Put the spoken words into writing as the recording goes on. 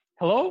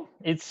Hello,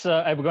 it's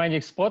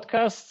Bookbinding's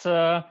podcast.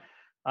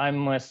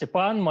 I'm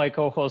Stepan. My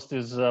co-host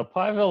is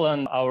Pavel,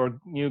 and our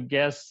new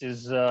guest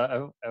is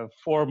a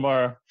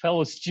former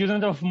fellow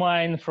student of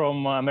mine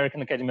from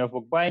American Academy of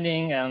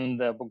Bookbinding and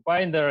a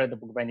bookbinder, and a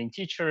bookbinding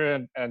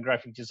teacher, a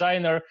graphic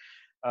designer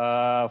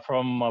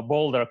from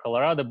Boulder,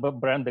 Colorado,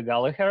 Brenda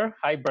Gallagher.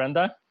 Hi,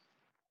 Brenda.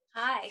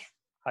 Hi.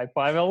 Hi,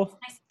 Pavel. It's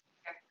nice to be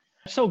here.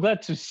 I'm so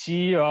glad to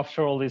see you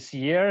after all these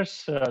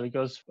years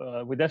because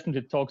we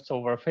definitely talked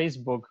over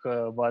Facebook,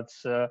 but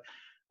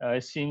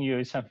seeing you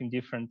is something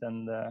different,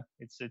 and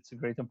it's a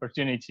great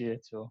opportunity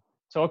to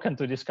talk and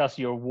to discuss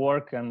your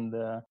work and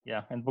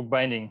and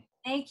bookbinding.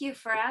 Thank you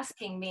for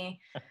asking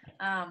me.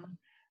 I'm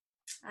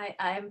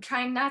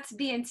trying not to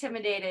be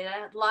intimidated.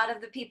 A lot of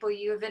the people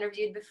you have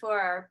interviewed before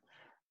are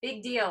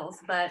big deals,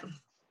 but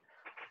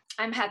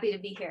I'm happy to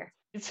be here.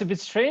 It's a bit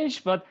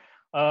strange, but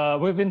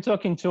we've been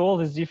talking to all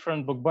these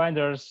different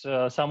bookbinders.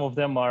 Some of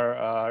them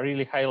are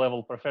really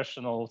high-level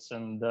professionals,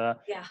 and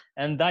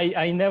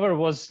I never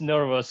was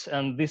nervous.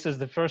 And this is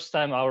the first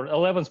time, our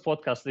 11th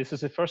podcast. This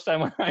is the first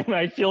time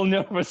I feel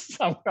nervous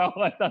somehow.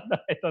 I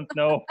don't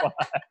know why.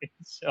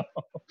 So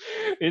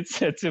it's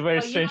a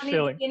very strange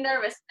feeling. You don't need to be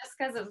nervous just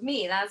because of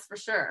me. That's for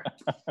sure.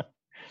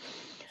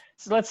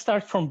 So let's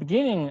start from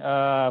beginning.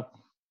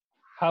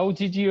 How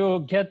did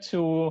you get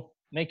to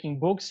making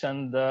books,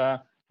 and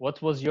what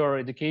was your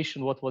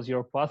education? What was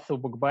your path to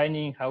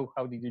bookbinding? How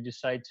did you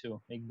decide to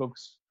make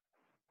books?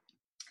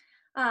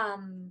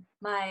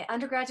 My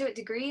undergraduate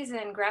degree is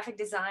in graphic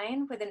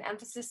design with an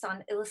emphasis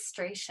on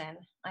illustration.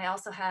 I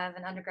also have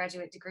an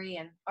undergraduate degree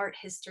in art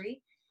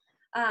history.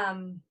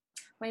 When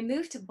I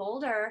moved to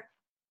Boulder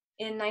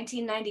in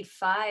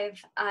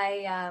 1995,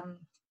 I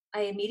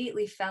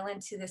immediately fell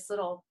into this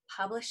little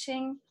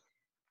publishing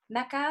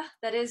mecca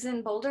that is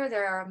in Boulder.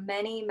 There are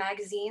many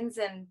magazines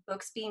and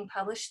books being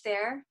published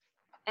there.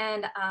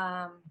 And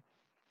I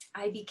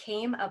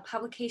became a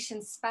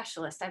publication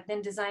specialist. I've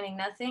been designing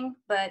nothing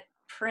but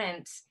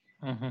print,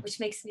 which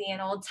makes me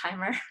an old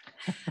timer.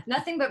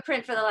 Nothing but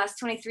print for the last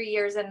 23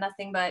 years and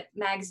nothing but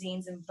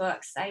magazines and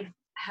books. I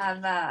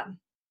have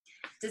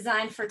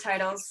designed for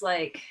titles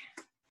like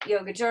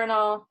Yoga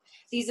Journal.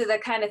 These are the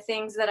kind of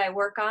things that I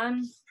work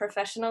on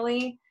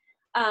professionally.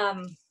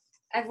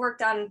 I've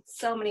worked on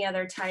so many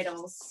other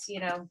titles,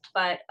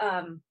 but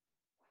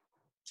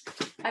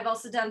I've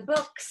also done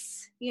books,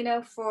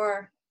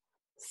 for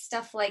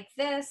stuff like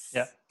this,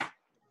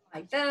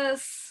 like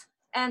this.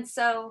 And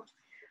so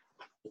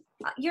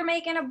you're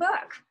making a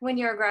book when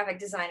you're a graphic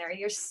designer.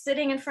 You're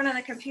sitting in front of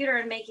the computer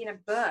and making a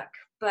book,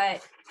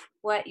 but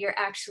what you're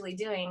actually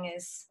doing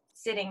is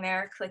sitting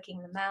there,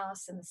 clicking the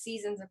mouse, and the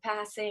seasons are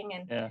passing,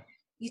 and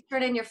you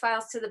turn in your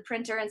files to the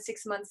printer, and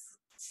 6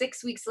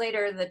 weeks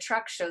later, the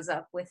truck shows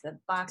up with the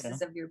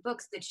boxes of your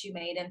books that you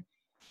made. And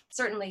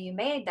certainly you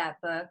made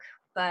that book,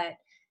 but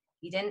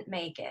you didn't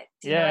make it.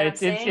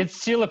 It's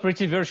still a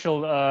pretty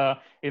virtual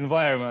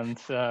environment.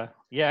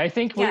 I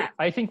think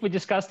we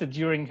discussed it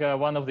during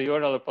one of the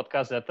earlier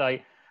podcasts that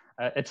I,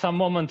 at some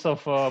moment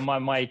of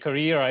my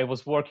career, I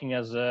was working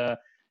as a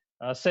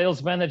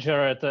sales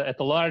manager at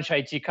a large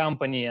IT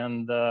company,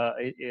 and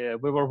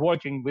we were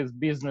working with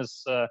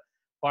business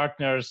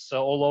partners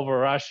all over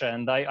Russia,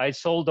 and I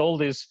sold all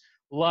these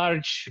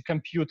large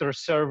computer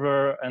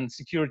server and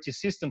security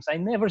systems. I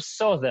never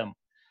saw them.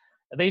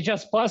 They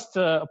just passed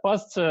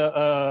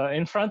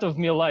in front of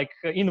me like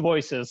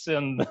invoices,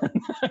 and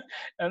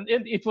and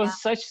it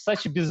was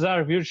such a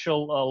bizarre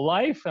virtual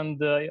life.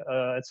 And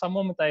at some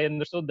moment, I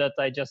understood that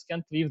I just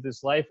can't live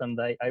this life,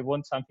 and I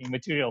want something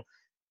material.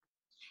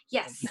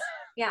 Yes,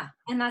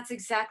 and that's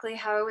exactly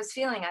how I was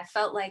feeling. I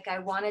felt like I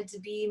wanted to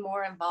be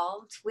more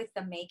involved with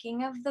the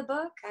making of the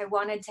book. I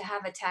wanted to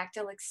have a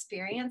tactile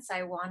experience.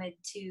 I wanted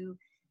to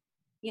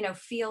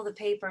feel the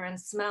paper and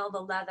smell the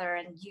leather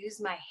and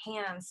use my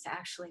hands to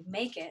actually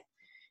make it.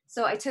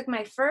 So I took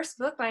my first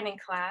bookbinding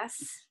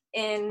class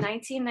in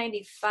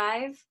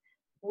 1995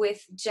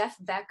 with Jeff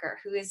Becker,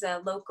 who is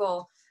a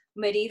local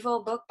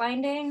medieval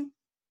bookbinding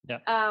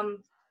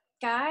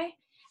guy.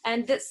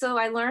 And so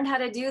I learned how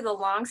to do the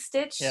long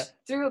stitch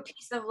through a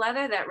piece of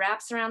leather that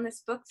wraps around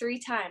this book 3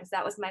 times.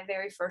 That was my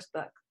very first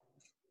book.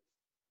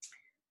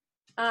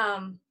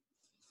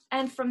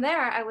 And from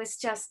there, I was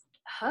just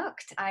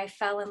hooked. I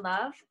fell in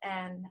love,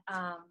 and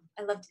I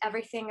loved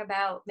everything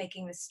about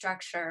making the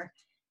structure.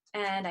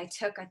 And I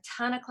took a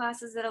ton of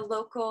classes at a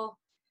local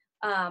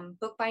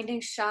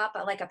bookbinding shop,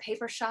 like a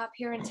paper shop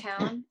here in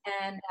town.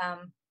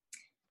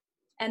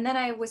 And then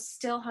I was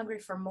still hungry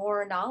for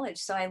more knowledge.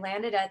 So I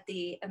landed at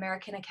the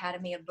American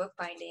Academy of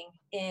Bookbinding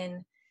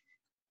in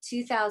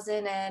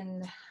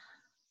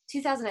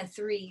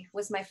 2003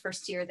 was my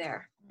first year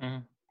there.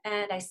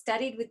 And I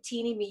studied with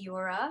Tini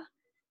Miura,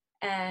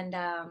 and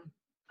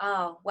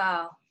oh,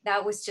 wow.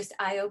 That was just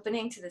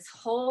eye-opening to this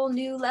whole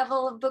new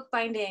level of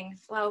bookbinding.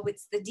 Well,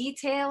 it's the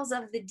details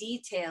of the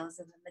details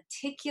and the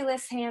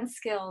meticulous hand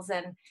skills,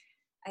 and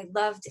I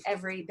loved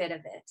every bit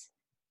of it.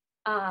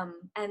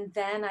 And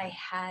then I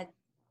had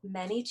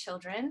many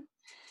children,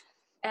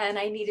 and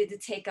I needed to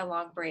take a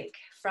long break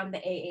from the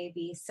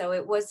AAB. So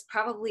it was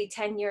probably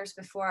 10 years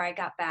before I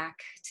got back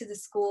to the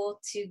school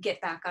to get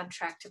back on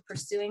track to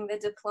pursuing the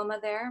diploma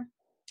there.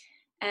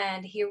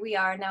 And here we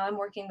are. Now I'm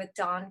working with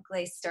Dawn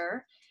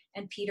Glaister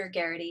and Peter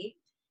Garrity.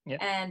 Yeah.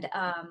 And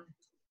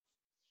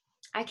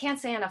I can't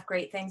say enough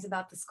great things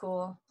about the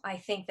school. I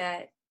think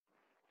that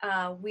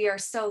we are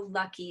so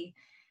lucky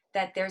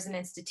that there's an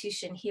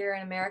institution here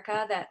in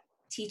America that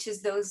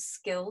teaches those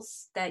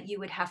skills that you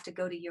would have to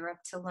go to Europe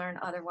to learn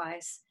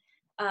otherwise.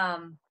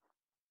 And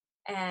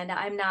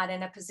I'm not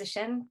in a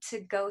position to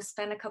go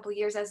spend a couple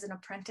years as an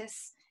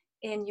apprentice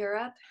in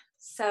Europe.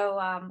 So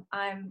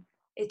I'm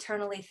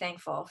eternally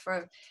thankful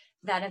for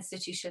that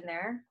institution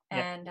there.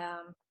 Yeah. And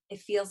it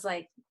feels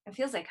like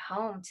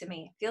home to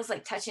me. It feels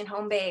like touching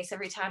home base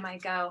every time I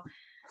go.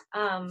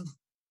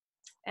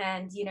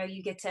 And, you know,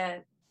 you get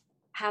to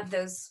have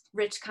those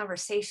rich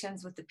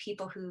conversations with the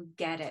people who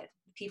get it,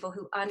 people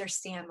who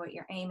understand what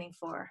you're aiming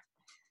for.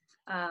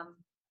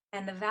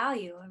 And the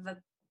value of a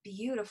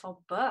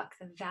beautiful book,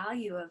 the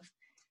value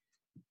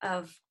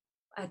of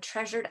a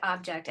treasured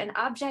object, an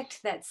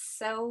object that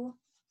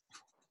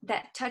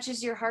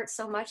touches your heart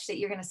so much that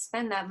you're going to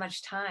spend that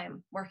much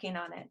time working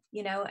on it,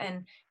 you know,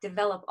 and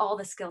develop all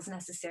the skills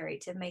necessary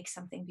to make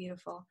something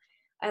beautiful.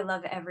 I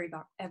love every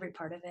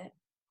part of it.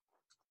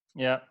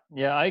 Yeah,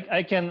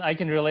 I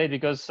can relate,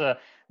 because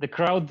the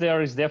crowd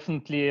there is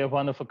definitely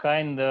one of a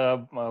kind,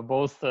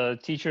 both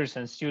teachers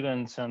and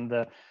students. And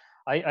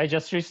I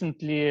just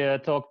recently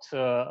talked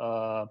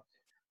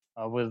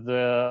with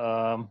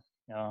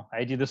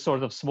I did a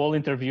sort of small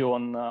interview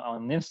on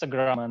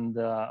Instagram, and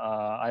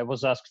I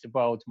was asked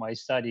about my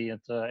study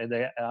at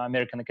the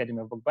American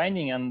Academy of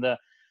Bookbinding. And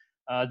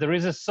there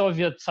is a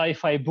Soviet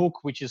sci-fi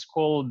book which is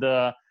called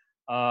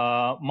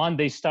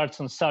Monday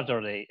Starts on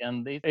Saturday,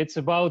 and it's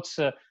about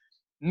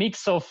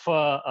mix of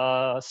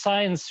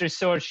science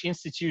research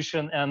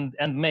institution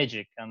and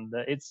magic. And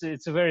it's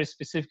a very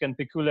specific and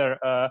peculiar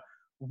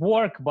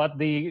work, but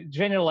the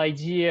general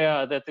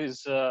idea that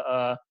is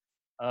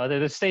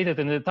stated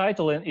in the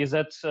title is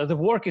that the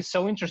work is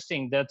so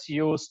interesting that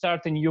you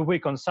start a new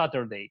week on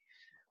Saturday,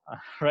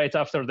 right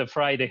after the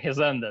Friday has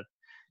ended.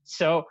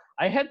 So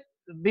I had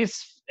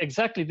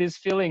exactly this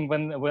feeling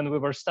when we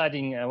were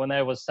studying, when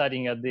I was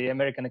studying at the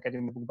American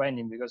Academy of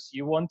Bookbinding, because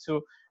you want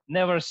to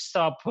never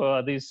stop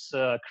this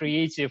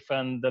creative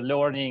and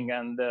learning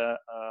and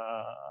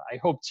I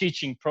hope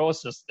teaching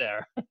process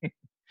there.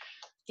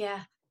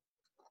 Yeah,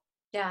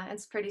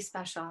 it's pretty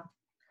special.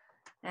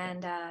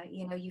 And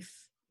you know,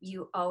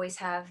 you always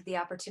have the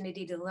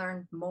opportunity to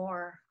learn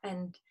more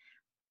and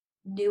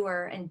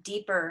newer and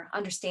deeper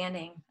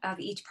understanding of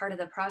each part of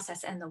the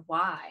process. And the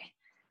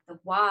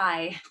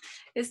why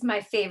is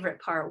my favorite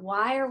part.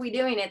 Why are we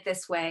doing it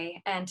this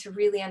way? And to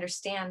really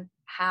understand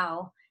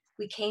how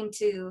we came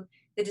to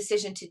the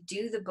decision to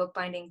do the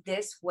bookbinding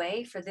this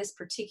way for this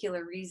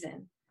particular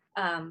reason,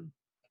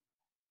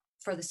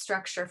 for the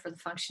structure, for the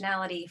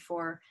functionality,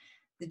 for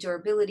the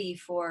durability,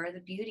 for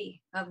the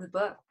beauty of the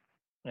book.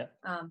 Yeah.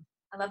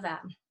 I love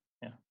that.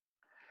 Yeah.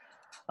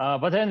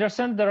 But I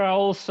understand there are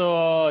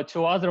also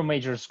two other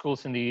major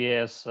schools in the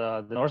US,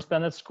 the North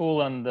Bennett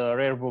School and the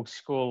Rare Book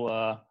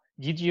School.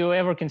 Did you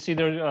ever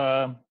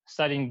consider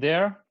studying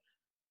there?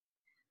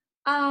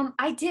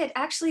 I did.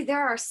 Actually,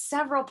 there are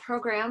several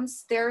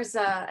programs. There's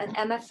an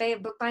MFA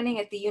of bookbinding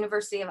at the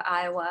University of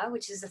Iowa,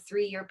 which is a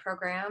 3-year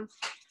program.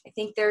 I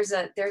think there's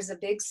a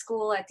big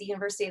school at the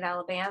University of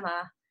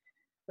Alabama,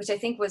 which I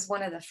think was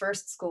one of the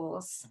first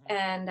schools.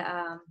 And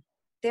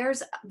there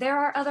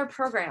are other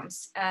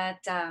programs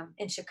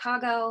in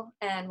Chicago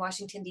and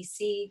Washington,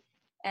 D.C.,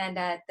 and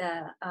at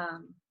the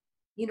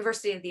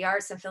University of the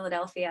Arts in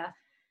Philadelphia.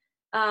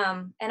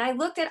 And I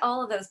looked at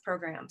all of those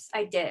programs.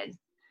 I did.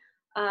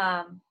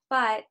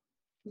 But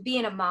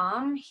being a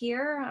mom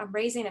here, I'm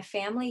raising a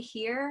family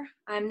here,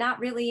 I'm not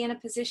really in a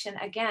position,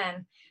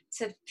 again,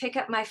 to pick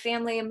up my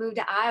family and move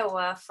to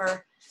Iowa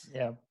for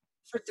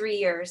 3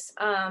 years.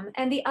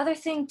 And the other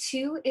thing,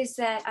 too, is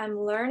that I'm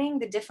learning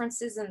the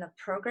differences in the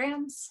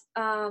programs.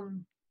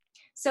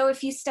 So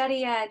if you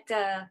study at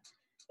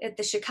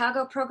the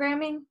Chicago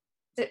programming,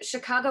 the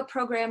Chicago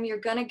program, you're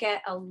going to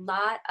get a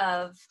lot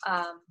of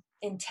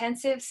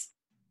intensive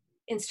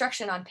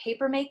instruction on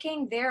paper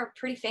making. They're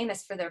pretty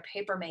famous for their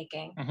paper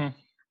making.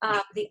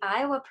 The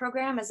Iowa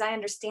program, as I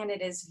understand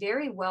it, is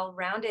very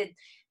well-rounded.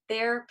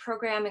 Their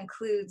program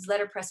includes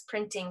letterpress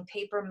printing,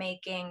 paper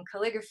making,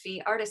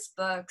 calligraphy, artist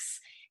books,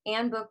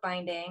 and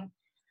bookbinding,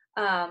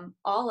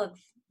 all of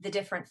the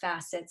different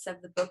facets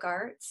of the book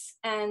arts.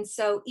 And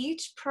so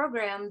each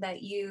program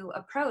that you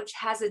approach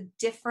has a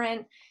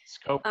different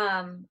scope,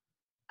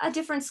 a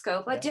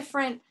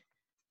different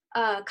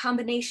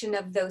combination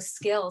of those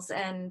skills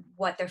and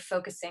what they're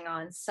focusing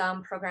on.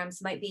 Some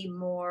programs might be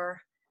more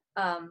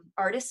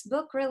artist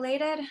book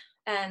related,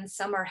 and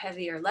some are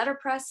heavier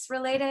letterpress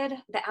related.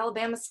 The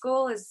Alabama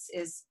school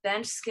is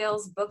bench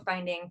skills,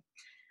 bookbinding.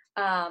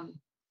 And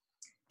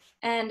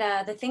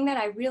the thing that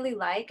I really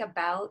like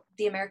about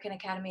the American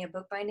Academy of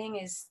Bookbinding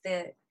is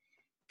the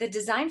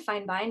design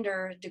fine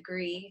binder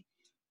degree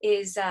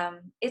is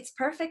it's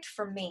perfect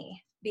for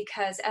me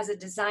because as a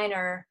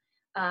designer,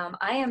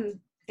 I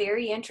am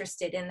very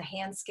interested in the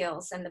hand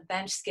skills and the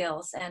bench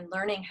skills and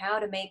learning how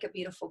to make a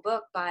beautiful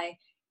book by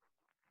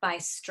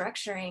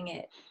structuring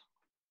it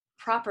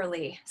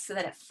properly so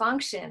that it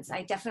functions.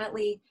 I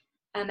definitely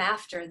am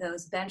after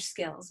those bench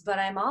skills, but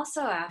I'm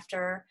also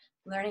after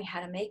learning how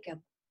to make a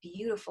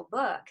beautiful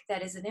book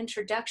that is an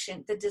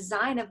introduction. The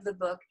design of the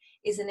book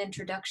is an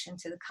introduction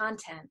to the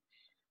content.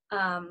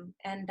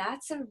 And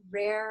that's a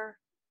rare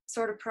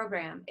sort of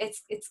program.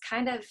 It's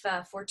kind of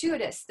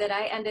fortuitous that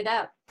I ended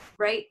up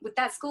right with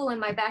that school in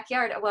my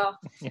backyard. Well,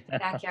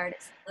 backyard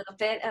is a little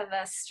bit of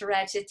a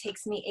stretch. It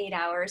takes me 8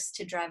 hours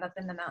to drive up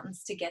in the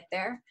mountains to get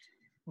there.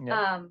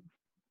 Yeah.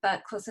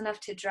 But close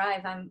enough to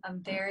drive. I'm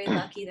very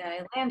lucky that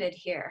I landed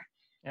here.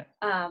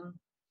 Yeah.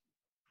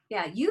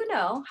 Yeah, you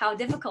know how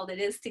difficult it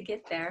is to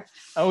get there.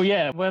 Oh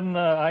yeah, when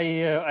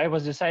I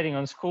was deciding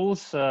on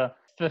schools,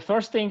 the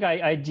first thing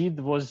I did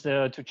was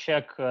to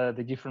check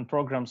the different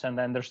programs, and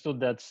I understood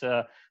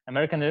that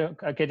American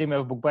Academy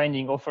of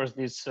Bookbinding offers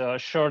these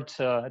short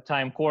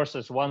time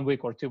courses, 1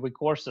 week or 2 week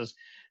courses,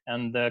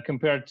 and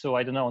compared to,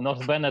 I don't know,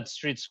 North Bennett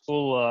Street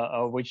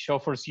School, which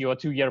offers you a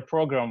 2-year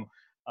program,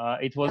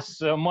 it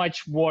was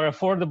much more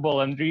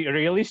affordable and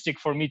realistic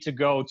for me to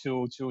go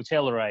to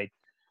Telluride.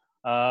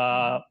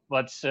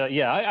 But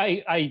yeah,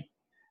 I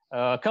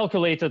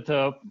calculated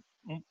the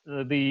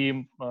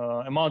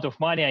amount of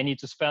money I need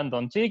to spend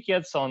on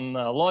tickets, on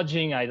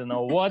lodging, I don't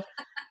know what.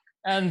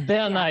 And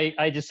then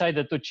I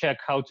decided to check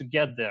how to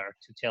get there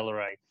to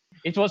Telluride.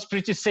 It was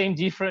pretty same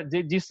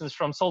distance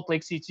from Salt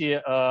Lake City,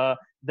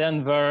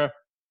 Denver,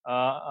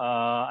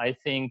 I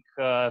think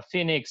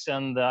Phoenix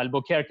and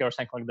Albuquerque or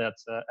something like that.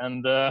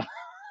 And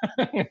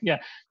yeah,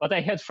 but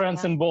I had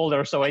friends in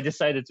Boulder, so I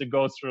decided to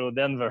go through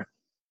Denver.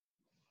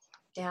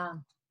 Yeah,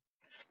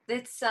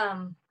 it's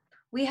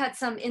we had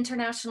some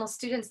international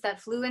students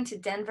that flew into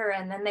Denver,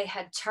 and then they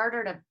had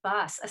chartered a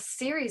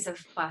series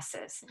of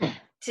buses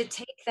to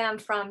take them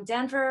from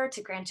Denver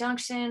to Grand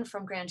Junction,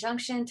 from Grand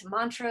Junction to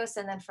Montrose,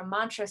 and then from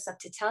Montrose up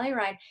to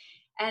Telluride.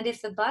 And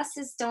if the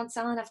buses don't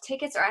sell enough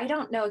tickets, or I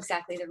don't know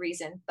exactly the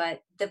reason,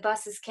 but the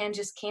buses can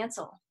just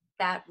cancel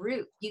that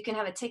route. You can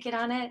have a ticket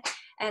on it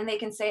and they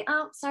can say,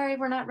 oh, sorry,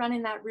 we're not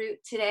running that route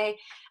today.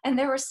 And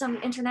there were some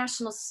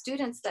international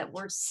students that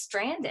were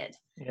stranded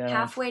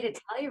halfway to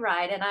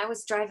Telluride. And I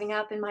was driving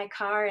up in my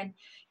car and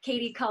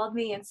Katie called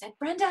me and said,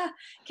 Brenda,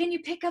 can you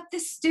pick up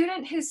this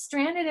student who's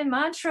stranded in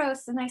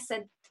Montrose? And I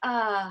said,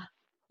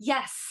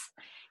 yes,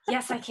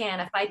 I can.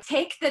 If I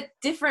take the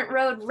different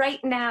road right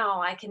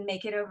now, I can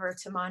make it over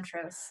to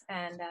Montrose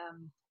and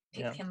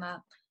pick him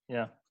up.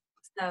 Yeah.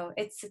 So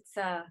it's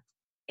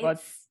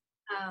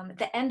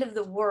the end of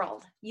the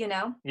world, you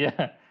know?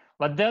 Yeah.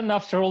 But then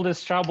after all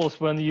these troubles,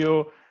 when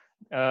you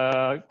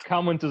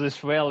come into this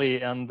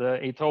valley and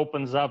it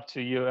opens up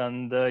to you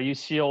and you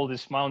see all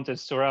these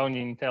mountains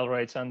surrounding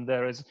Telluride and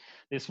there is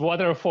this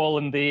waterfall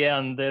in the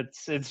end,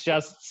 it's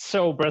just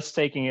so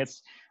breathtaking.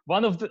 It's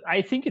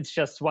I think it's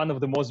just one of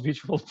the most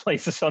beautiful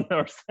places on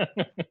earth.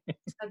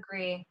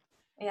 Agree.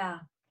 Yeah.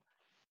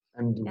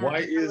 And why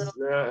is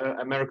the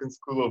American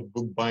School of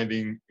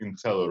Bookbinding in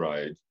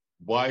Telluride?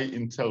 Why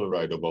in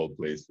Telluride of all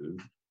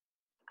places?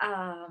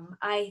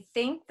 I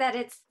think that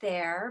it's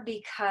there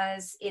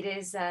because it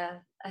is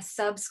a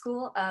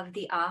sub-school of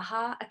the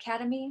AHA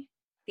Academy,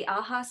 the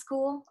AHA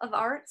School of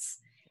Arts,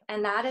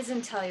 and that is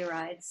in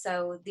Telluride.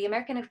 So the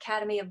American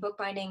Academy of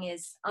Bookbinding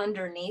is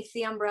underneath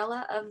the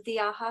umbrella of the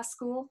AHA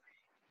School.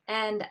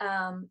 And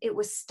it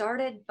was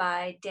started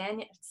by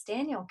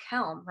Daniel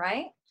Kelm,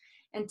 right?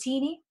 And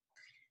Teeny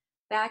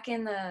back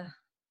in the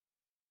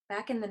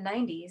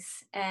 90s.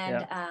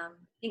 And I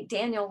think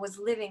Daniel was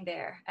living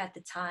there at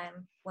the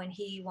time when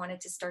he wanted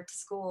to start the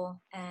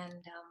school.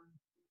 And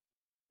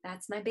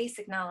that's my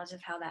basic knowledge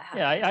of how that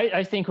happened. Yeah,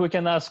 I think we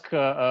can ask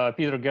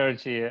Peter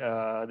Garrity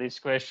these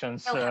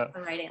questions. He'll have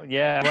the right answer.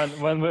 Yeah,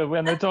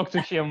 when we talk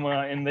to him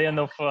in the end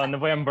of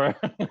November.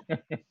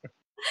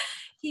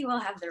 He will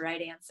have the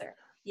right answer.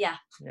 Yeah.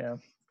 Yeah.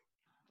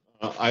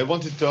 I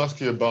wanted to ask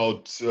you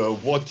about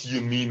what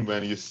you mean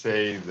when you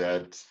say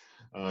that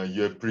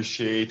you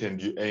appreciate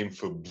and you aim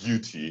for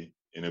beauty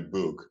in a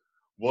book.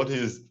 What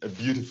is a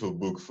beautiful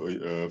book for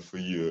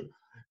you?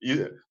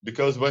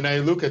 Because when I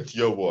look at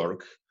your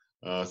work,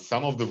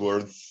 some of the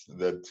words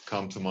that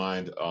come to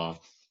mind are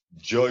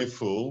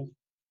joyful,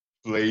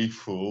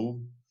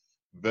 playful,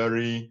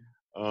 very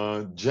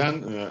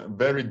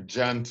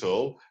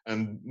gentle,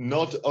 and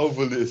not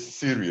overly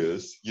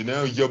serious. You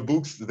know, your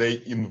books,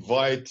 they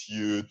invite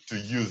you to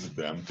use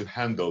them, to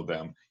handle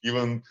them.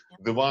 Even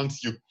the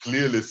ones you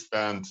clearly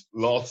spend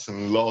lots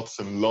and lots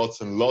and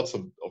lots and lots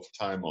of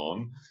time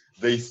on,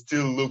 they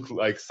still look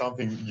like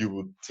something you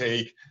would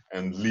take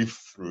and live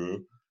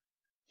through.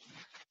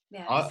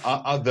 Yes.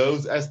 Are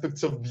those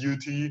aspects of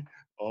beauty,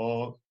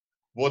 or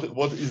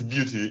what is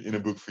beauty in a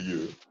book for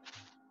you?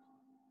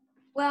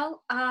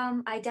 Well,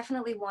 I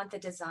definitely want the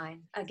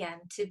design, again,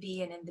 to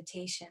be an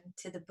invitation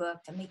to the book,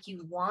 to make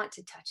you want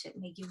to touch it,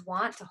 make you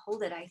want to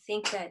hold it. I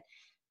think that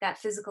that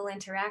physical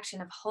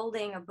interaction of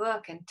holding a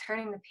book and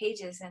turning the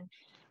pages, and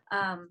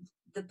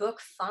the book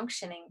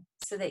functioning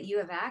so that you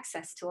have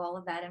access to all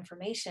of that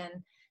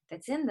information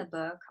that's in the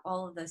book,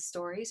 all of the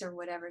stories or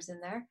whatever's in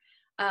there.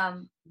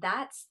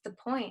 That's the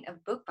point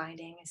of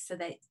bookbinding, is so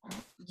that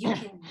you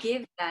can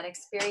give that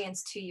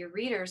experience to your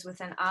readers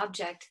with an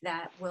object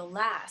that will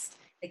last,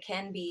 that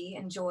can be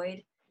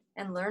enjoyed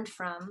and learned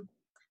from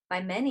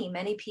by many,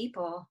 many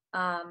people.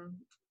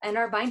 And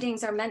our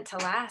bindings are meant to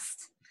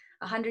last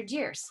 100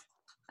 years.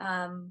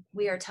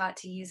 We are taught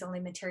to use only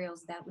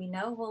materials that we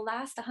know will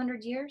last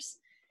 100 years.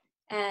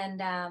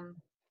 And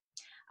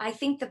I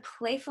think the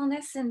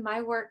playfulness in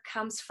my work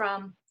comes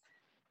from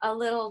a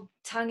little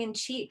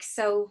tongue-in-cheek.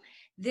 So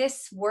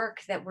this work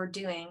that we're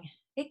doing,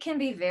 it can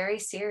be very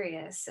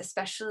serious,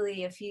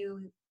 especially if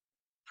you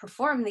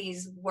perform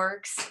these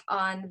works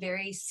on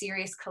very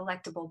serious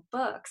collectible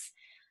books.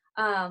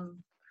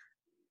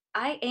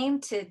 I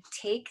aim to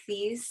take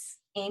these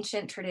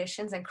ancient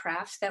traditions and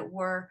crafts that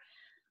were,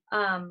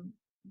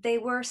 they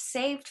were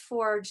saved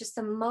for just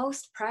the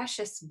most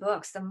precious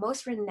books, the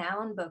most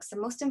renowned books, the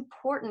most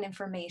important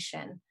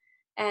information,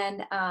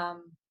 and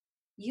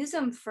use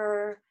them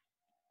for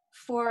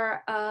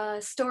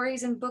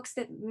stories and books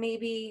that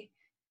maybe,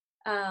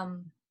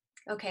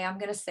 okay, I'm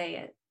going to say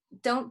it,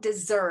 don't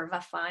deserve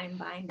a fine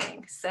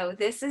binding. So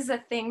this is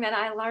a thing that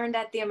I learned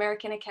at the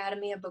American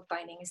Academy of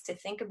Bookbinding, is to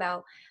think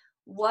about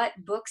what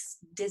books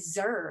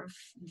deserve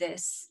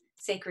this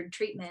sacred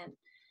treatment.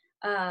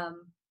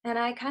 And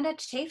I kind of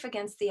chafe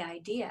against the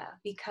idea,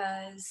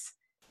 because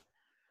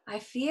I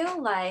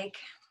feel like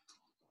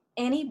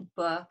any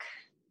book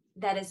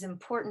that is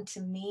important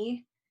to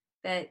me,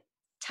 that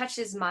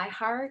touches my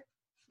heart,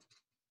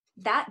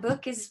 that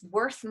book is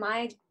worth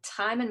my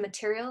time and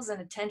materials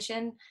and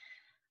attention.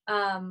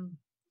 And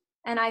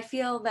I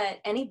feel that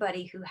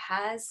anybody who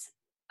has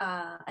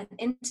an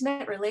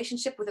intimate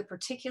relationship with a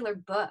particular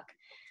book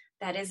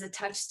that is a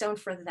touchstone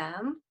for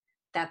them,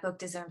 that book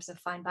deserves a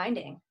fine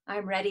binding.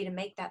 I'm ready to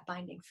make that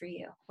binding for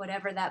you,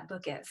 whatever that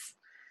book is.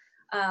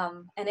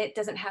 And it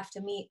doesn't have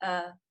to meet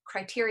a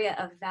criteria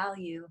of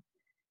value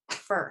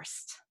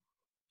first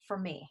for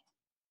me.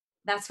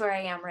 That's where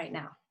I am right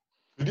now.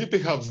 Could you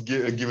perhaps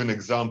give an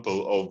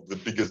example of the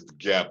biggest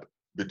gap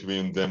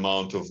between the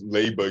amount of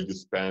labor you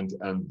spent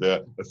and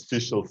the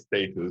official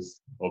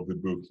status of the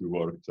book you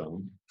worked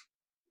on?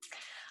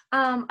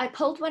 I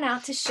pulled one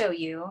out to show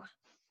you.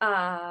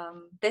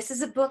 This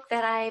is a book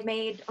that I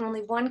made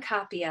only one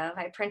copy of.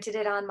 I printed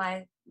it on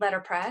my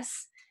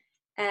letterpress,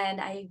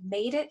 and I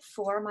made it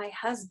for my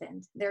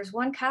husband. There's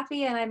one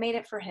copy, and I made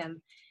it for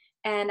him.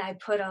 And I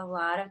put a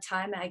lot of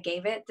time, I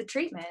gave it the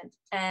treatment.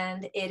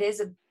 And it is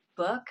a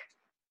book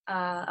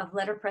of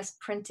letterpress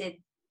printed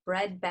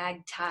bread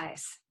bag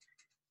ties.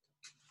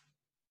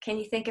 Can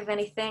you think of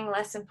anything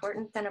less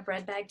important than a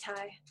bread bag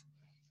tie?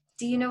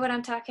 Do you know what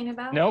I'm talking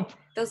about? Nope.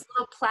 Those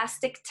little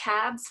plastic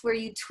tabs where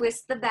you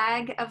twist the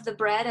bag of the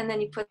bread and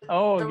then you put the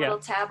little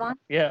tab on?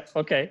 Yeah,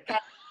 okay.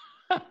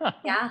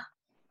 Yeah.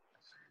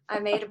 I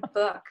made a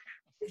book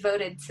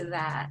devoted to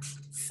that.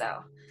 So,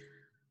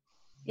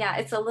 yeah,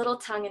 it's a little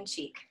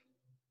tongue-in-cheek.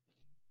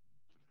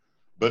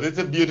 But it's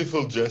a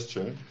beautiful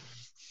gesture.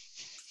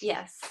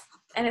 Yes,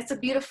 and it's a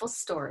beautiful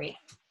story.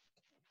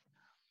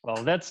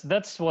 Well, that's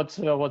what's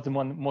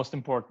the most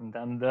important.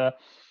 And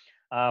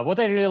what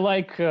I really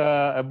like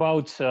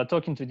about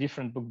talking to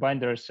different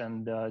bookbinders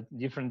and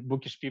different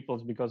bookish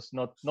peoples, because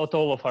not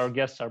all of our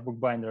guests are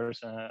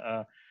bookbinders,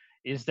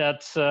 is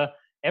that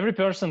every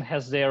person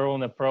has their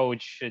own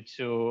approach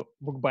to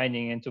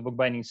bookbinding and to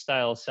bookbinding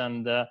styles,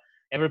 and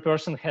every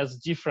person has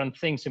different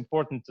things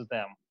important to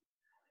them,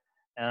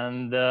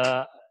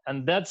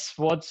 and that's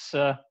what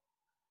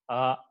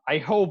I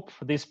hope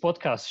this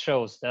podcast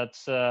shows, that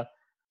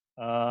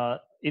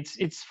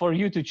it's for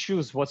you to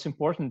choose what's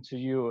important to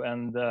you,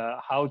 and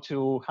how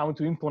to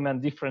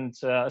implement different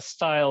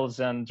styles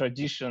and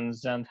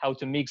traditions, and how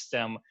to mix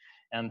them,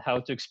 and how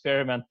to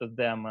experiment with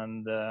them.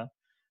 And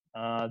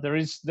there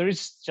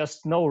is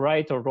just no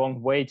right or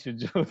wrong way to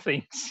do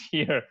things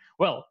here.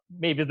 Well,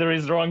 maybe there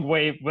is wrong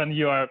way when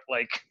you are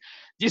like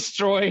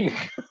destroying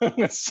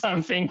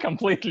something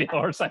completely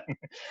or something.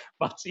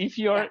 But if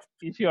you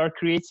are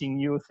creating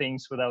new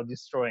things without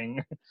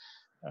destroying,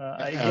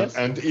 I guess.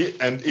 And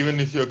even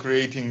if you're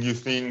creating new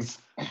things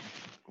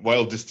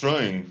while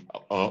destroying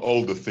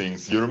older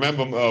things, you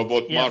remember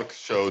what Mark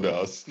showed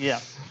us? Yeah.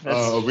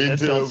 We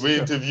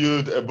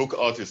interviewed a book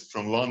artist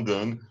from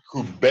London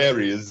who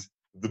buries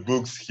the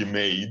books he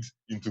made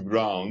into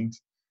ground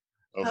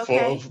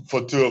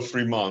for 2 or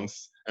 3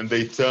 months, and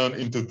they turn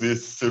into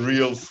these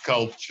surreal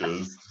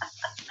sculptures.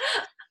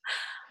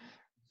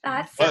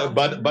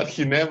 But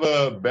he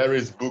never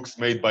buries books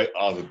made by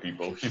other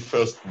people. He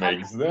first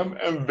makes them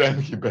and then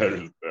he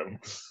buries them.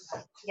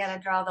 You gotta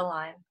draw the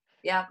line.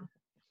 Yeah.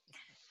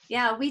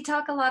 Yeah, we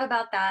talk a lot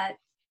about that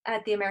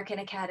at the American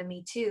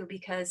Academy too,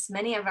 because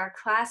many of our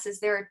classes,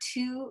 there are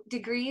 2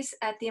 degrees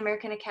at the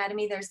American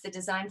Academy. There's the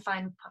design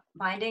fine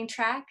binding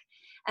track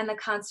and the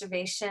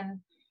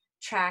conservation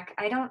track.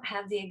 I don't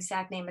have the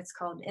exact name. It's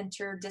called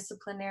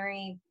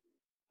interdisciplinary.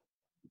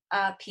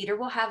 Peter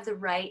will have the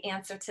right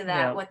answer to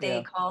that, what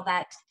they call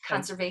that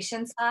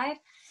conservation side.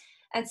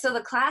 And so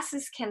the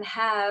classes can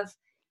have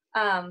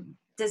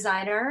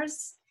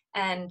designers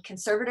and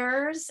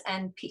conservators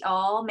and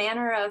all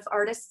manner of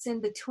artists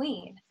in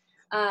between.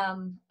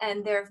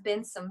 And there have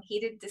been some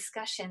heated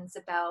discussions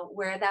about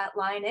where that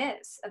line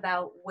is,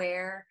 about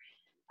where,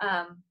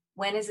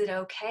 when is it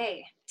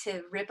okay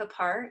to rip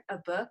apart a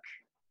book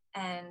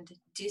and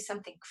do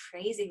something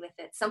crazy with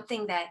it,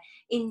 something that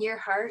in your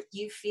heart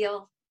you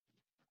feel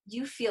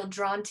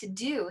drawn to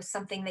do,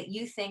 something that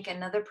you think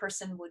another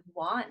person would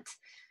want.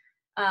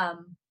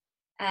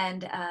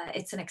 And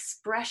it's an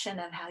expression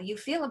of how you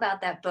feel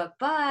about that book,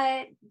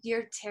 but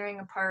you're tearing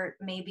apart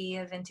maybe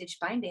a vintage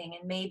binding,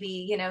 and maybe,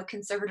 you know,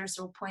 conservators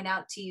will point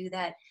out to you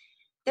that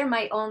there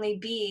might only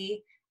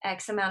be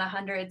X amount of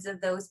hundreds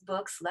of those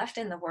books left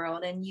in the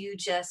world, and you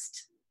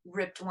just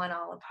ripped one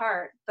all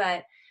apart.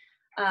 But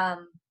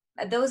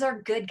those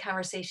are good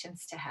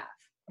conversations to have.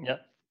 Yeah.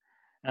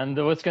 And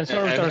with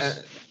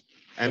conservators...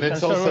 And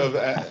it's also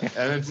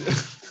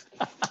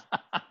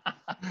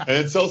and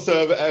it's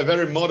also a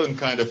very modern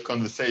kind of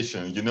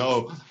conversation. You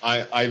know,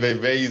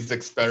 Weiwei's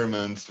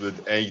experiments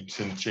with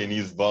ancient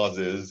Chinese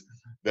vases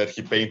that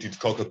he painted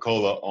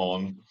Coca-Cola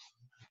on.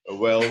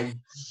 Well,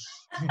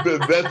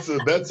 that's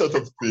that sort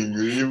of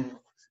thing.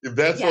 If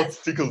that's what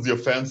tickles your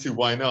fancy,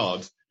 why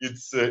not?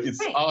 It's right.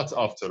 Art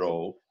after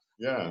all.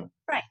 Yeah.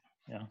 Right.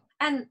 Yeah.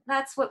 And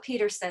that's what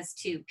Peter says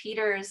too.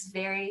 Peter is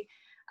very.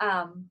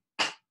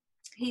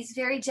 He's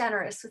very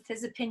generous with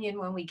his opinion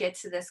when we get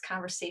to this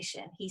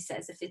conversation. He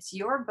says, if it's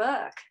your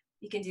book,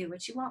 you can do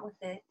what you want with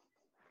it.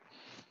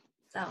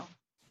 So.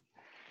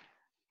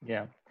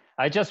 Yeah.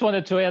 I just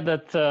wanted to add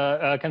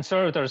that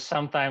conservators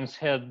sometimes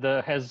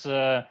has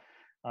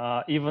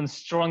even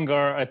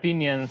stronger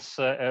opinions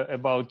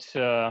about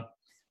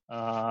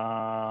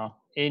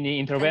any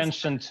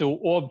intervention to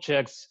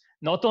objects,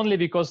 not only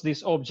because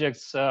these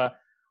objects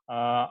has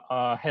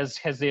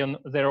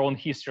their own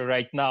history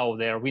right now,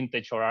 they're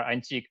vintage or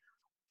antique,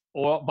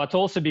 but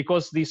also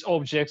because these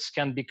objects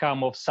can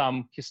become of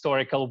some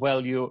historical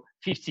value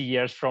 50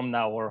 years from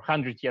now or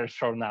 100 years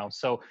from now.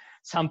 So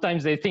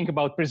sometimes they think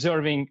about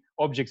preserving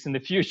objects in the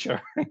future.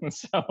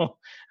 So,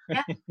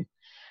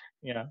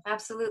 yeah.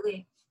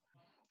 Absolutely.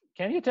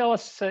 Can you tell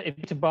us a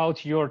bit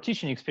about your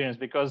teaching experience?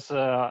 Because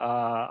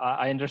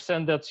I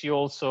understand that you're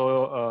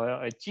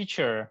also a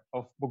teacher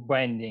of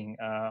bookbinding.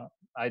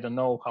 I don't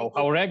know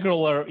how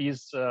regular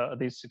is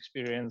this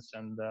experience,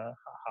 and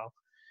how.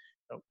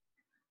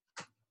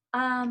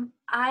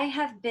 I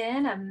have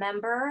been a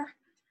member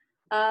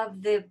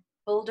of the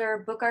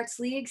Boulder Book Arts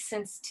League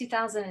since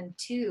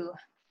 2002,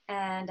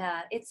 and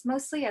it's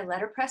mostly a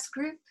letterpress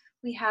group.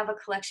 We have a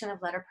collection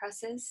of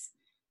letterpresses,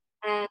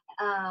 and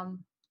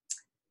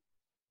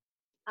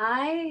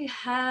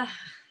I've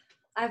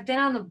been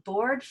on the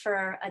board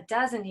for a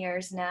dozen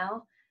years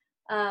now,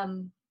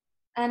 and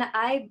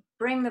I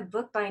bring the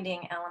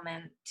bookbinding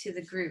element to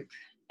the group.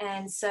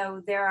 And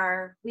so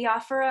we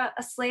offer a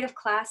slate of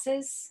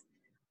classes.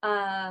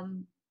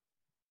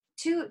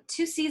 Two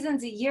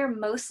seasons a year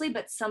mostly,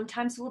 but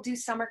sometimes we'll do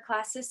summer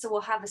classes. So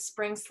we'll have a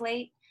spring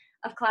slate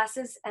of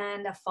classes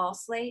and a fall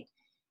slate.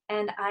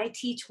 And I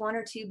teach 1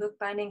 or 2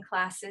 bookbinding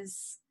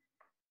classes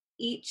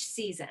each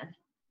season.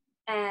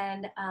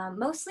 And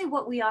mostly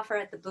what we offer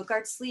at the Book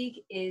Arts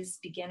League is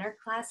beginner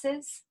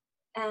classes.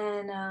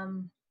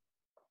 And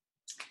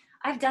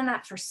I've done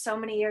that for so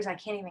many years, I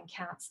can't even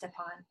count,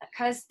 Stepan,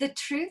 because the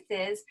truth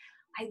is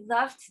I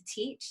love to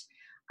teach.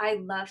 I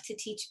love to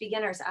teach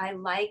beginners. I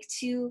like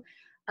to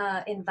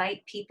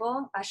invite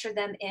people, usher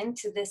them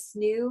into this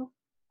new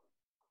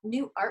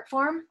art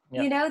form.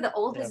 Yep. You know, the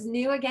old is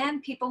new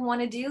again. People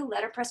want to do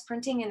letterpress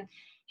printing and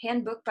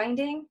hand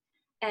bookbinding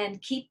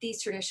and keep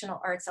these traditional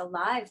arts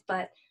alive.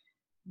 But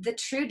the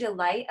true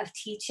delight of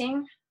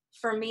teaching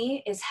for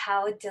me is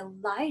how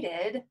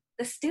delighted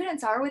the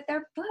students are with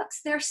their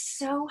books. They're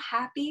so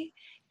happy.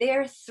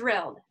 They're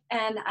thrilled.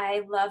 And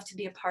I love to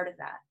be a part of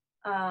that.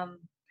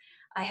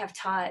 I have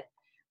taught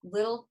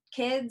little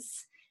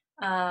kids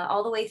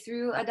all the way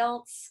through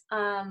adults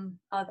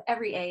of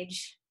every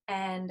age.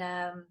 And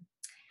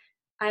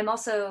I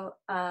also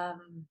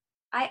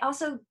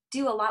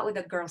do a lot with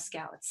the Girl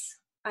Scouts.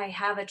 I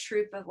have a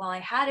troop of, I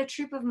had a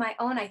troop of my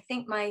own. I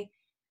think my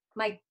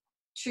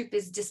troop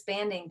is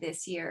disbanding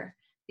this year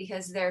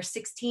because they're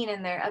 16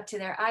 and they're up to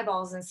their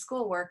eyeballs in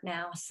schoolwork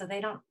now. So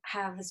they don't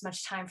have as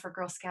much time for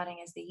Girl Scouting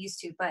as they used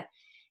to. But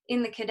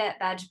in the cadet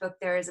badge book,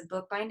 there is a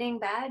bookbinding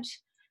badge.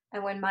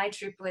 And when my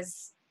troop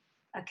was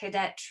a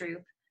cadet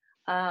troop,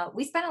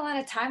 we spent a lot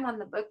of time on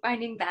the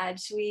bookbinding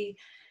badge. We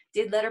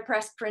did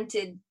letterpress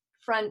printed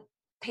front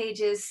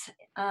pages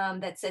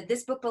that said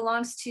this book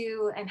belongs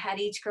to, and had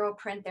each girl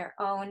print their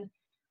own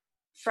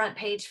front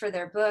page for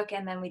their book.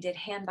 And then we did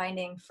hand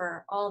binding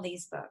for all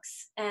these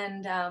books.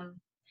 And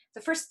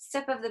the first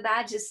step of the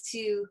badge is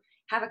to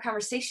have a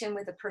conversation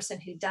with a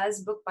person who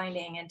does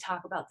bookbinding and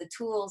talk about the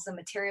tools and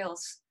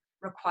materials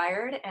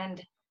required.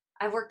 And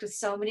I've worked with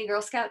so many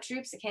Girl Scout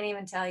troops, I can't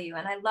even tell you.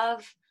 And I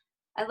love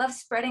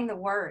spreading the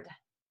word,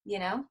 you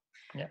know?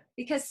 Yeah.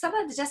 Because some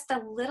of just the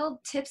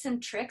little tips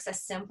and tricks, a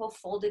simple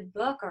folded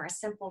book or a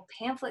simple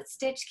pamphlet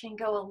stitch can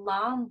go a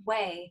long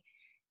way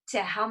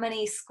to how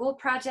many school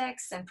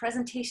projects and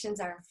presentations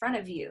are in front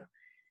of you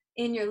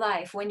in your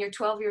life when you're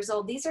 12 years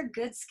old. These are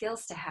good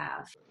skills to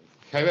have.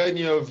 Have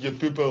any of your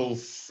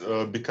pupils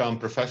become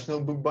professional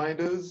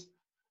bookbinders?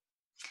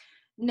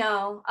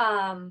 No,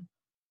 I'm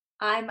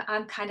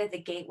kind of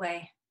the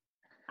gateway.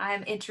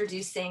 I'm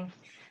introducing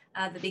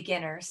the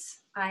beginners.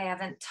 I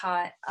haven't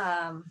taught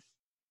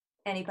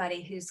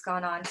anybody who's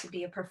gone on to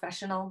be a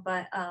professional,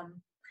 but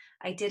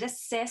I did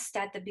assist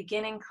at the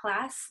beginning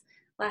class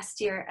last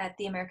year at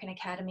the American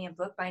Academy of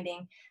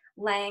Bookbinding.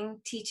 Lang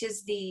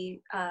teaches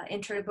the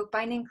Intro to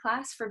Bookbinding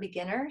class for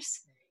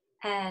beginners,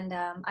 and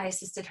I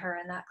assisted her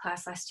in that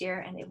class last year,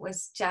 and it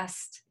was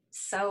just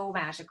so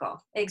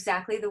magical,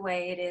 exactly the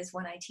way it is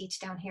when I teach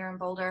down here in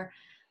Boulder.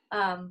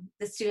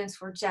 The students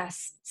were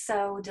just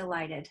so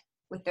delighted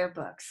with their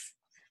books.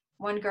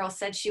 One girl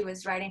said she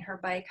was riding her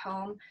bike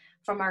home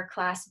from our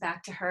class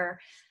back to her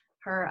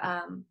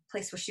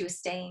place where she was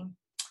staying,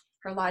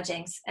 her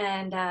lodgings.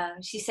 And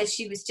she said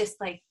she was just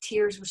like,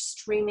 tears were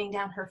streaming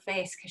down her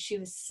face because she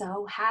was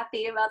so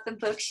happy about the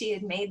book she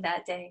had made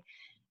that day.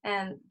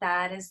 And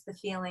that is the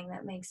feeling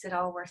that makes it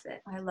all worth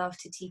it. I love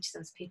to teach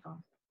those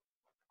people.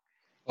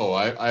 Oh,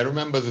 I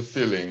remember the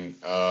feeling.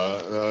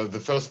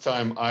 The first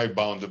time I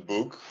bound a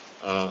book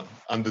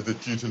under the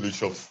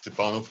tutelage of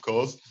Stepan, of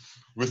course,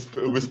 we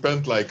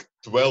spent like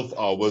 12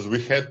 hours.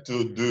 We had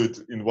to do it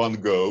in one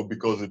go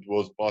because it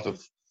was part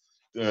of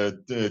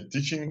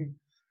teaching.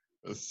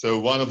 So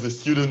one of the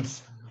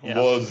students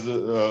was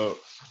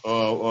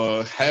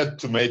had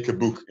to make a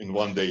book in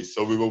one day.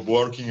 So we were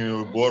working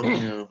and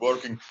working and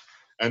working.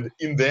 And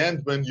in the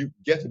end, when you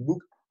get a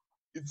book,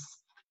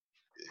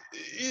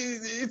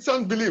 it's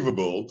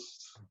unbelievable.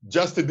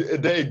 Just a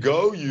day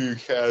ago, you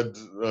had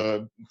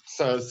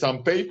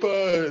some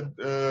paper,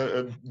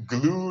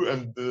 glue,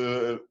 and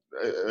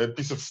a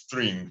piece of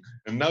string,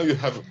 and now you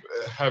have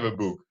a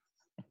book.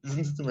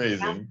 Isn't it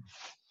amazing?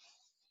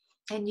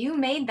 Yeah. And you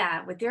made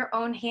that with your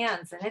own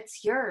hands, and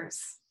it's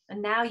yours.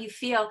 And now you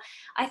feel,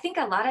 I think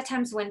a lot of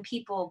times when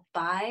people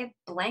buy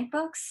blank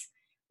books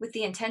with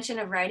the intention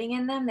of writing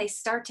in them, they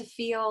start to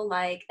feel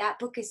like that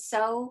book is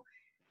so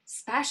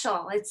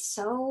special. It's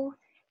so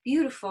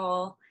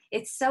beautiful.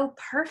 It's so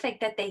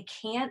perfect that they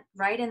can't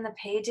write in the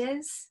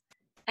pages.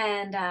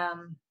 And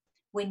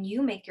when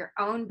you make your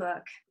own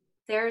book,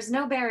 there's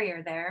no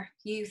barrier there.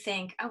 You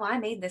think, oh, I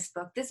made this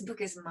book. This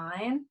book is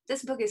mine.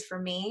 This book is for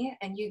me.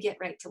 And you get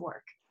right to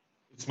work.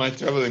 It's my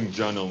traveling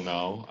journal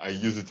now. I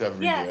use it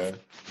every year.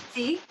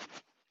 See?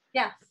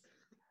 Yeah.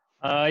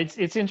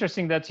 It's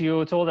interesting that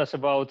you told us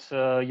about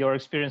your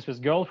experience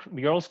with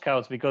Girl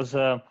Scouts, because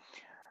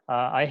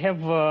I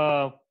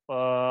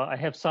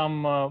have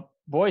some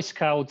Boy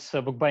Scouts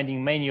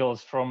bookbinding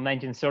manuals from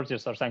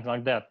 1930s or something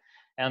like that.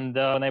 And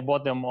when I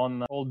bought them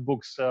on old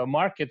books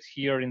market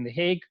here in The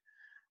Hague,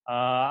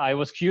 I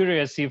was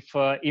curious if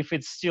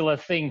it's still a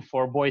thing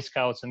for Boy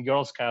Scouts and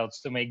Girl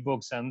Scouts to make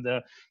books. And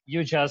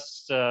you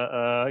just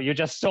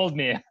told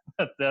me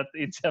that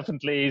it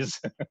definitely is.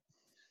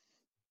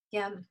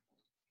 Yeah.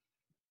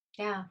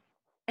 Yeah.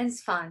 And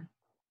it's fun.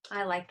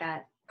 I like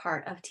that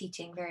part of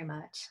teaching very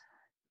much.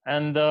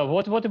 And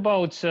what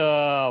about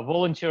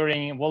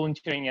volunteering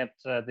at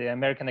the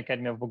American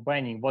Academy of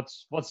Bookbinding?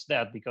 What's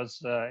that?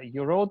 Because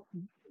you wrote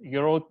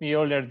me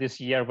earlier this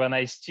year when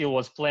I still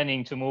was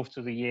planning to move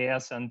to the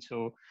US and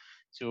to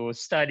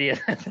study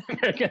at the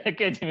American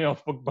Academy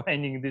of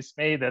Bookbinding this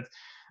May, that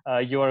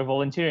you are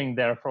volunteering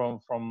there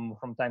from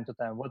time to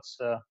time.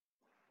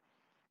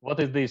 What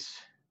is this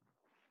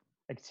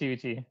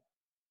activity?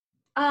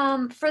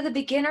 For the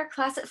beginner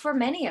class, for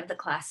many of the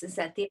classes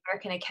at the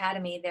American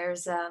Academy,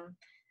 there's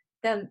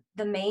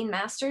the main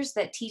masters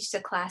that teach the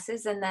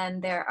classes, and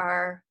then there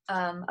are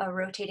a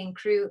rotating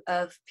crew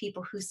of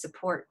people who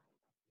support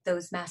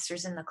those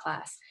masters in the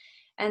class.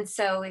 And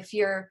so if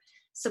you're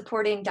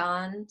supporting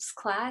Dawn's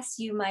class,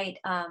 you might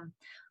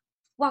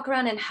walk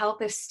around and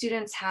help if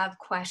students have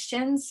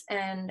questions,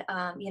 and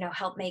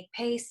help make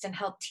paste and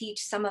help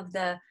teach some of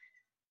the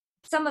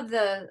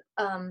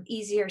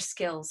easier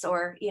skills,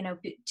 or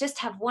just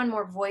have one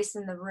more voice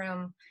in the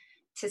room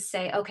to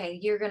say, okay,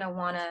 you're going to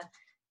want to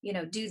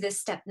do this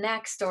step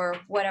next, or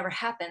whatever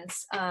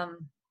happens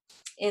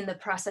in the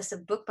process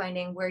of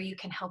bookbinding, where you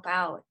can help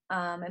out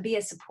and be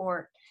a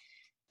support.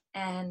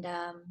 And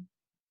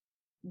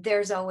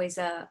there's always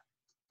an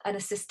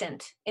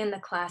assistant in the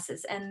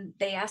classes. And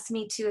they asked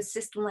me to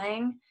assist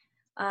Lang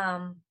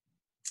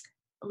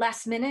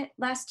last minute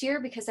last year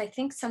because I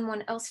think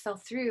someone else fell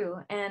through,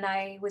 and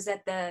I was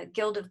at the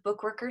Guild of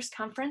Bookworkers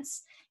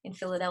conference in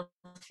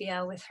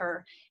Philadelphia with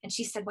her, and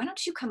she said, why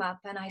don't you come up?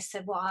 And I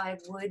said, well, I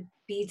would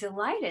be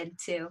delighted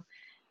to.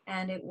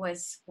 And it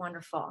was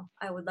wonderful.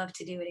 I would love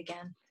to do it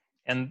again.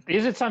 And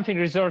is it something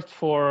reserved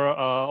for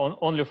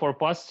only for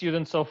past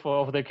students of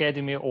the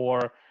academy,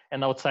 or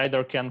an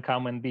outsider can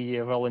come and be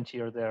a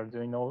volunteer there? Do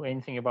you know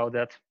anything about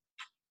that?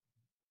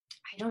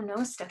 I don't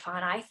know,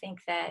 Stefan. I think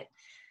that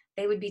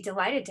they would be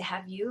delighted to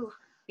have you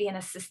be an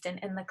assistant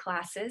in the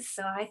classes.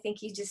 So I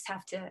think you just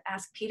have to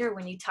ask Peter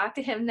when you talk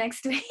to him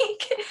next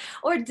week,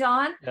 or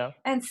Dawn,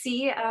 and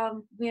see,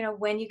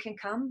 when you can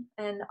come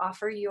and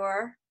offer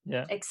your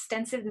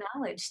extensive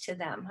knowledge to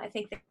them. I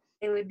think that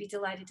they would be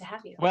delighted to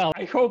have you. Well,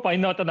 I hope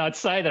I'm not an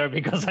outsider,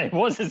 because I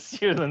was a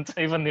student,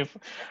 even if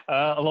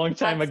a long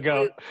time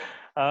ago.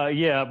 I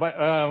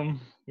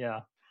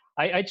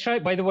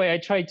tried, by the way, I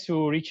tried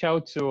to reach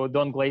out to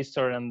Don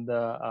Glaser and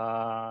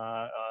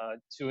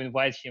to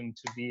invite him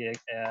to be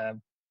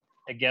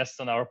a guest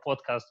on our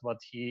podcast, but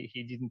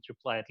he didn't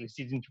reply. At least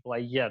he didn't reply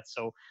yet.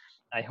 So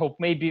I hope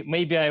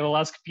maybe I will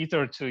ask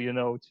Peter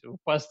to to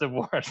pass the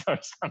word or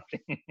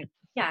something.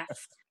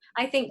 Yes,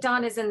 I think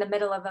Don is in the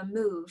middle of a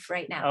move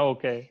right now. Oh,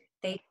 okay.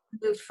 They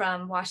moved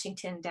from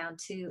Washington down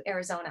to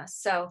Arizona,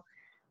 so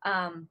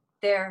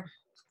they're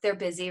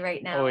busy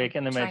right now. Oh, I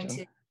can imagine. Trying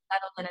to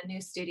settle in a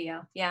new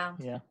studio. Yeah.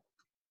 Yeah.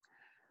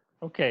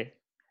 Okay.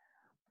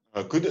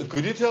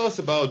 Could you tell us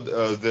about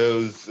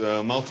those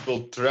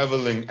multiple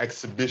traveling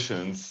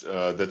exhibitions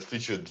that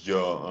featured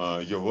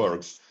your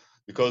works?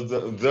 Because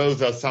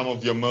those are some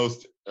of your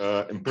most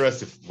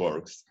impressive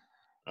works.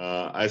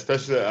 I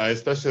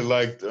especially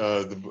liked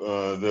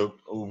the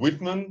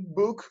Whitman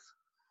book.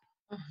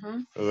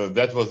 Mm-hmm.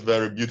 That was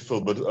very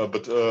beautiful,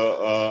 but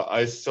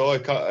I saw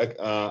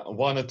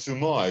one or two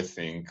more, I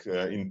think,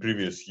 in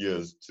previous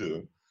years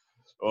too.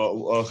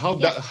 How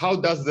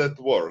does that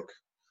work?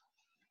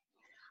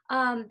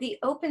 The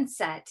Open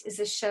Set is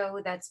a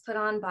show that's put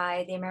on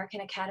by the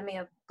American Academy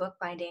of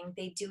Bookbinding.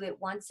 They do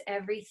it once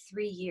every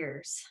 3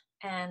 years.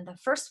 And the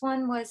first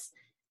one was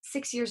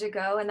 6 years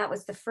ago, and that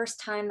was the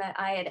first time that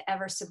I had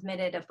ever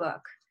submitted a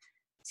book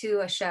to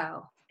a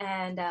show.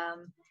 And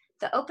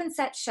the Open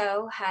Set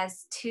show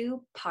has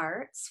 2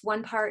 parts.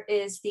 One part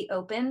is the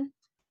open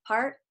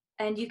part,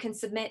 and you can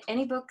submit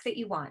any book that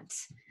you want,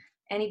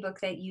 any book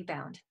that you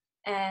bound.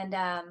 And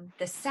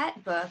the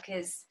set book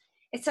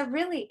it's a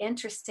really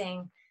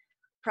interesting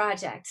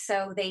project.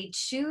 So they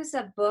choose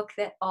a book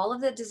that all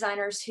of the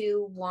designers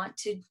who want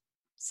to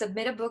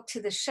submit a book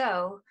to the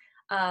show,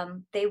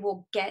 they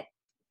will get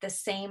the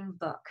same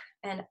book,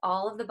 and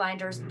all of the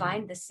binders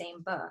bind the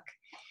same book.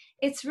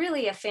 It's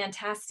really a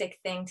fantastic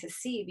thing to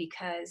see,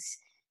 because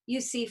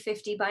you see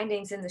 50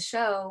 bindings in the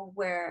show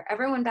where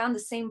everyone bound the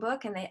same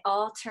book and they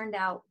all turned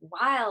out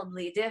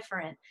wildly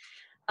different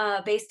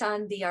based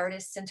on the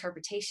artist's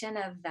interpretation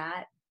of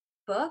that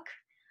book.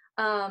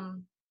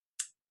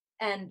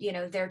 And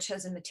their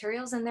chosen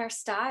materials and their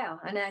style.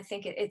 And I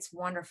think it's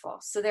wonderful.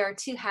 So there are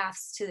 2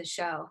 halves to the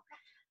show.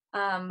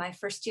 My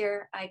first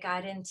year, I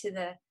got into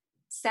the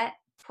set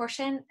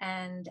portion,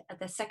 and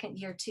the second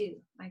year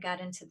too, I got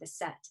into the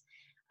set.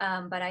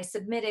 But I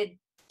submitted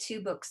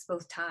 2 books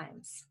both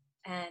times.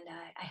 And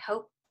I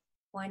hope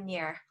one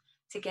year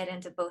to get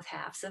into both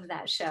halves of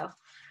that show.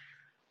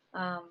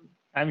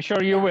 I'm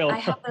sure you will. I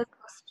have those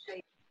books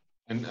straight.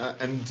 And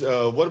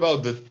what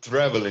about the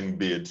traveling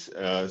bit?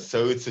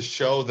 So it's a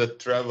show that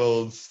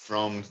travels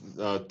from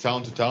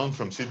town to town,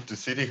 from city to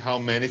city. How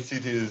many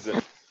cities?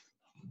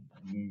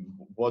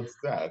 What's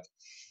that?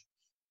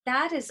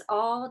 That is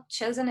all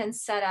chosen and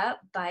set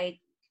up by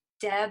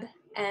Deb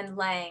and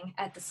Lang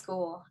at the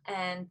school.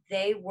 And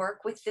they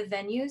work with the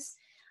venues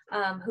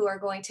who are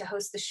going to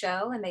host the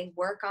show. And they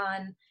work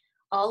on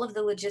all of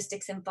the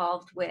logistics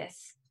involved with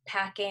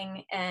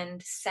packing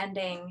and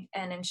sending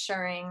and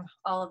ensuring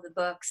all of the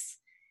books.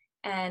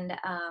 And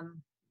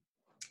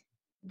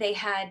they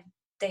had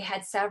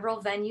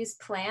several venues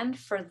planned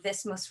for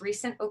this most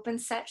recent Open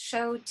Set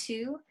show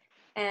too.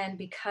 And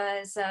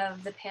because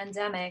of the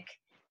pandemic,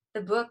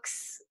 the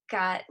books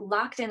got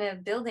locked in a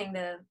building,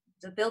 the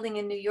building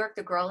in New York,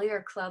 the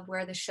Grolier Club,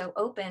 where the show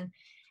opened.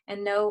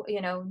 And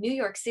New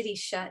York City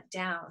shut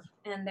down,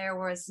 and there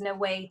was no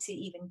way to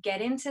even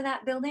get into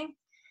that building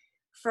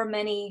for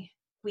many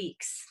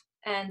weeks.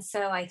 And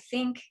so I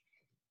think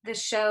the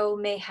show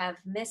may have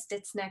missed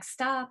its next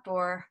stop,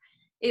 or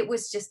it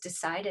was just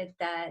decided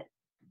that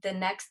the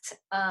next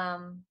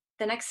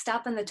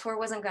stop in the tour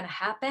wasn't going to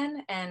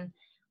happen, and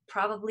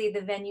probably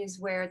the venues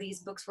where these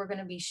books were going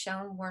to be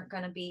shown weren't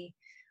going to be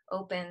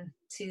open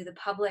to the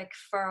public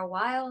for a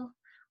while,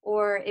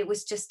 or it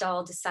was just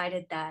all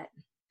decided that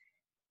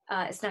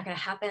it's not going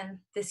to happen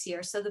this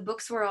year. So the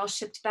books were all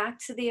shipped back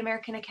to the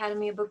American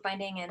Academy of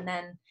Bookbinding, and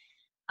then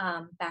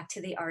back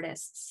to the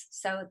artists.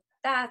 So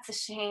that's a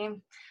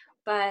shame.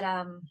 But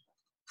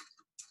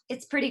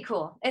it's pretty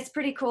cool. It's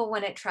pretty cool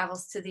when it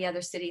travels to the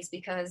other cities,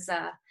 because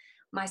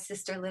my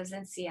sister lives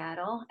in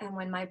Seattle. And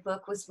when my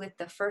book was with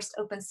the first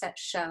Open Set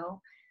show,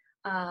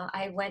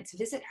 I went to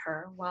visit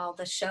her while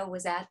the show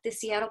was at the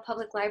Seattle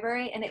Public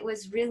Library. And it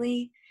was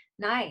really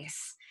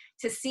nice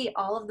to see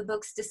all of the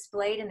books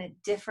displayed in a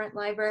different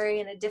library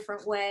in a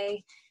different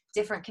way,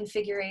 different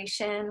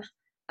configuration.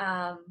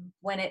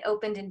 When it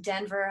opened in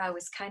Denver, I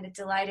was kind of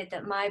delighted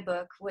that my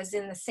book was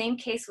in the same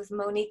case with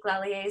Monique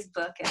Lallier's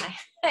book, and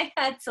I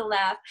had to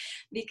laugh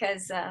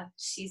because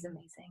she's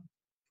amazing.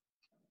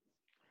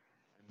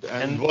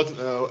 And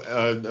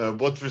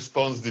what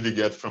response did you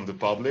get from the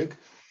public?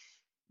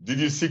 Did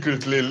you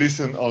secretly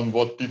listen on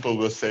what people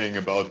were saying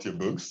about your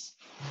books?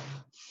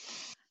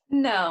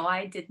 No,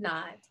 I did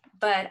not.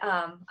 But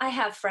I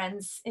have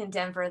friends in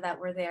Denver that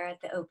were there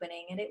at the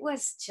opening, and it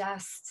was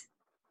just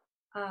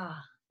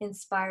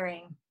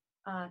inspiring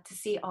to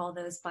see all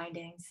those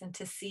bindings and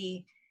to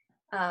see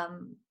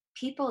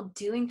people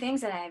doing things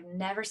that I've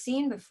never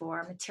seen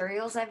before,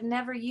 materials I've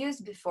never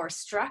used before,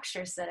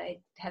 structures that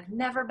I have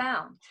never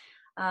bound.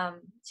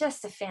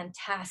 Just a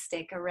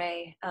fantastic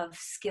array of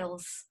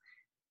skills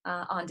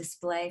on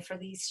display for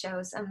these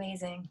shows.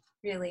 Amazing,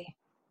 really.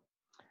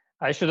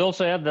 I should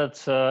also add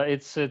that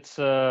it's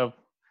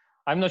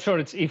I'm not sure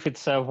if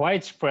it's a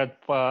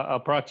widespread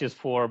practice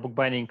for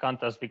bookbinding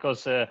contests,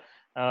 because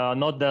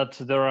not that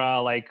there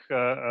are like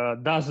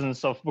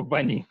dozens of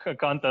bookbinding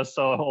contests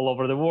all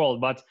over the world,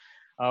 but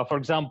for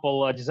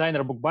example,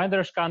 designer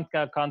bookbinders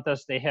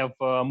contest, they have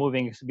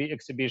moving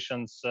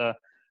exhibitions.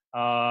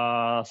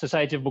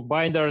 Society of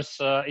Bookbinders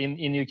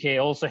in UK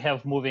also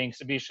have moving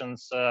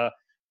exhibitions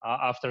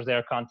after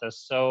their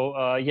contest.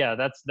 So yeah,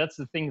 that's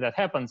the thing that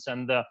happens,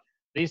 and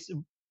these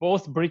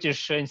both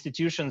British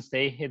institutions,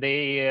 they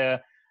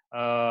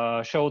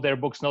show their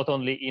books not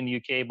only in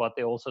UK, but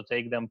they also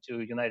take them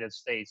to United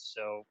States.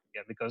 So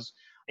yeah, because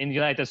in the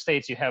United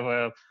States you have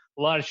a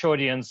large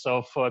audience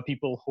of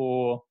people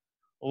who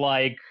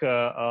like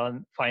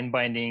fine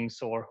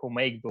bindings or who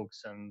make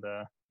books, and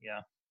yeah.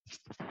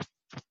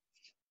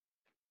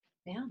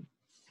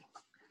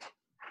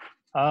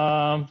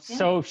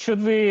 So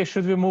should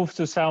we move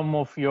to some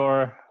of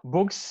your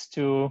books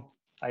to,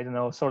 I don't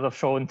know, sort of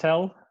show and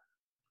tell?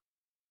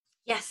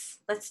 Yes,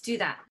 let's do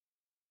that.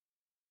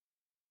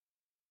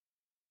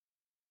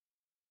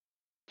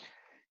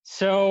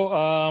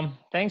 So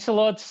thanks a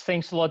lot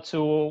to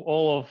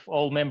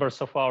all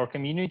members of our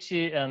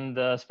community, and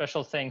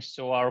special thanks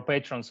to our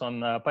patrons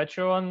on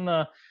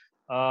Patreon.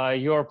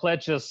 Your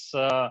pledges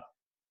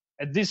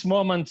at this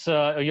moment,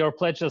 your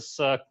pledges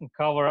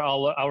cover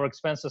our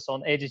expenses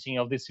on editing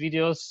of these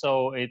videos,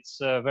 so it's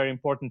very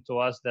important to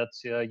us that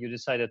you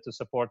decided to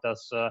support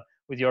us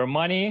with your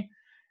money.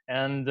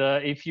 And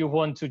if you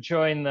want to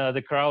join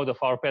the crowd of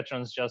our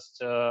patrons,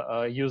 just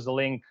use the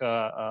link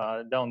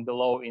down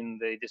below in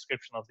the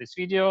description of this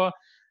video.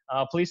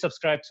 Please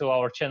subscribe to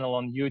our channel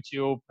on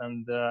YouTube,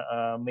 and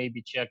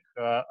maybe check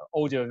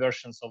audio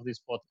versions of this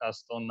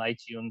podcast on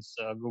iTunes,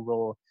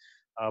 Google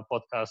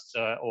Podcasts,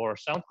 or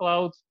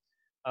SoundCloud.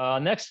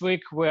 Next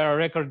week, we are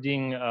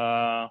recording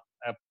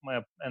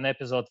an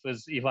episode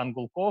with Ivan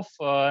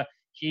Gulkov.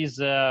 He's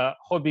a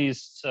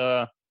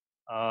hobbyist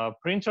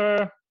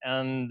printer,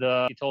 and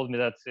he told me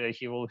that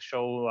he will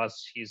show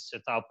us his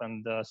setup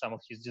and some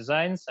of his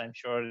designs. I'm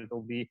sure it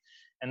will be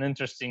an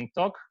interesting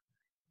talk.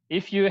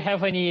 If you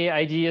have any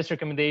ideas,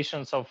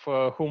 recommendations of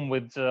whom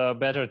would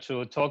better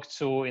to talk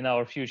to in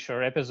our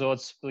future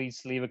episodes,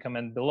 please leave a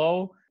comment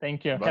below.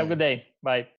 Thank you. Bye. Have a good day. Bye.